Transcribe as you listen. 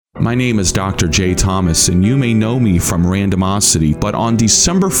My name is Dr. J. Thomas, and you may know me from Randomosity, but on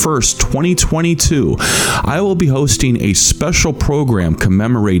December 1st, 2022, I will be hosting a special program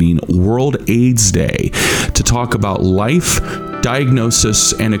commemorating World AIDS Day to talk about life,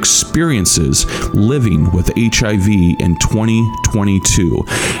 diagnosis, and experiences living with HIV in 2022.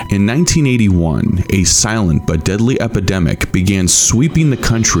 In 1981, a silent but deadly epidemic began sweeping the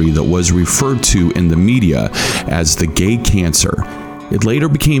country that was referred to in the media as the gay cancer. It later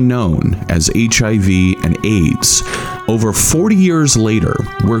became known as HIV and AIDS. Over 40 years later,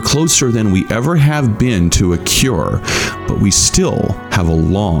 we're closer than we ever have been to a cure, but we still have a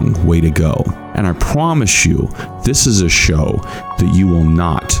long way to go. And I promise you, this is a show that you will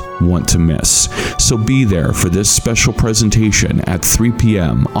not want to miss. So be there for this special presentation at 3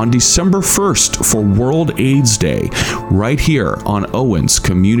 p.m. on December 1st for World AIDS Day, right here on Owens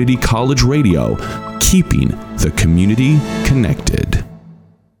Community College Radio, keeping the community connected.